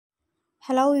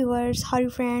Hello viewers, how are you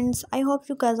friends? I hope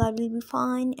you guys are will be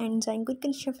fine and enjoying good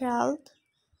condition of your health.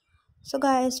 So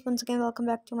guys, once again welcome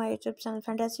back to my YouTube channel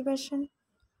Fantasy Fashion.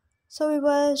 So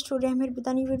viewers, today I'm here with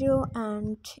a new video,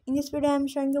 and in this video I'm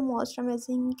showing you most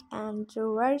amazing and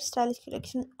very stylish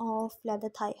collection of leather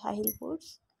thigh high heel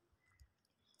boots.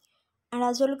 And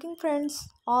as you're looking friends,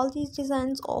 all these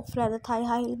designs of leather thigh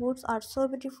high heel boots are so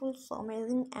beautiful, so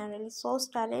amazing and really so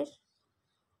stylish.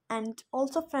 And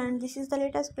also friends, this is the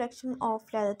latest collection of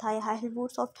leather thigh high heel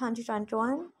boots of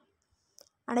 2021,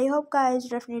 and I hope guys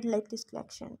definitely like this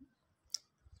collection.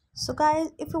 So guys,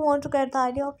 if you want to get the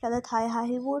idea of leather thigh high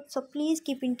heel boots, so please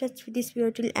keep in touch with this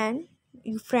video till end.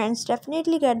 You friends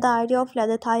definitely get the idea of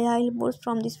leather thigh high heel boots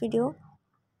from this video.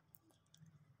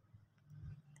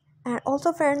 And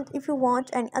also friends, if you want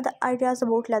any other ideas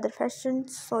about leather fashion,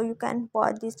 so you can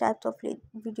watch these types of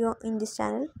video in this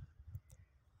channel.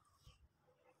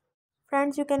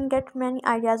 Friends, you can get many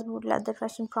ideas about leather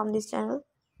fashion from this channel.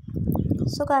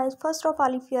 So guys, first of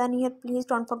all, if you are new here, please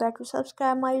don't forget to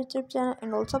subscribe my YouTube channel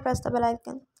and also press the bell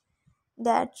icon,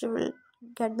 that you will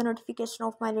get the notification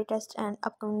of my latest and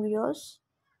upcoming videos.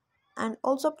 And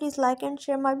also please like and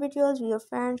share my videos with your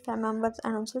friends, family members,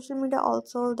 and on social media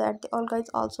also, that they all guys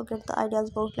also get the ideas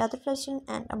about leather fashion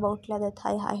and about leather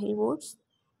thigh high heel boots.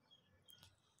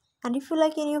 And if you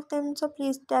like any of them, so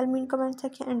please tell me in comment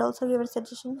section and also give a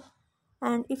suggestion.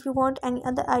 And if you want any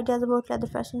other ideas about leather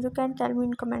fashion, you can tell me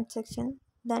in comment section,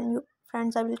 then you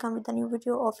friends, I will come with a new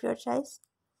video of your choice.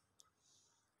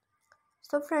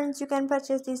 So friends, you can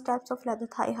purchase these types of leather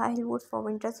thigh high heel boots for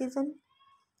winter season.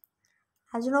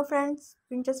 As you know friends,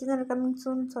 winter season are coming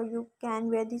soon, so you can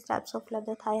wear these types of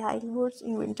leather thigh high heel boots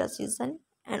in winter season.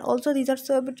 And also these are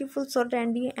so beautiful, so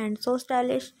trendy and so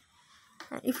stylish.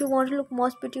 And if you want to look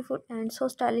most beautiful and so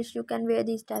stylish, you can wear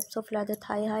these types of leather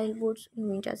thigh high heel boots in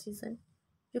winter season.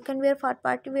 You can wear for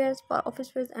party wears, for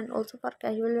office wears, and also for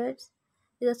casual wears.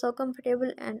 These are so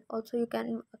comfortable and also you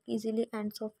can walk easily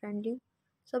and so friendly.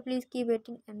 So please keep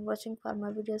waiting and watching for my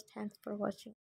videos. Thanks for watching.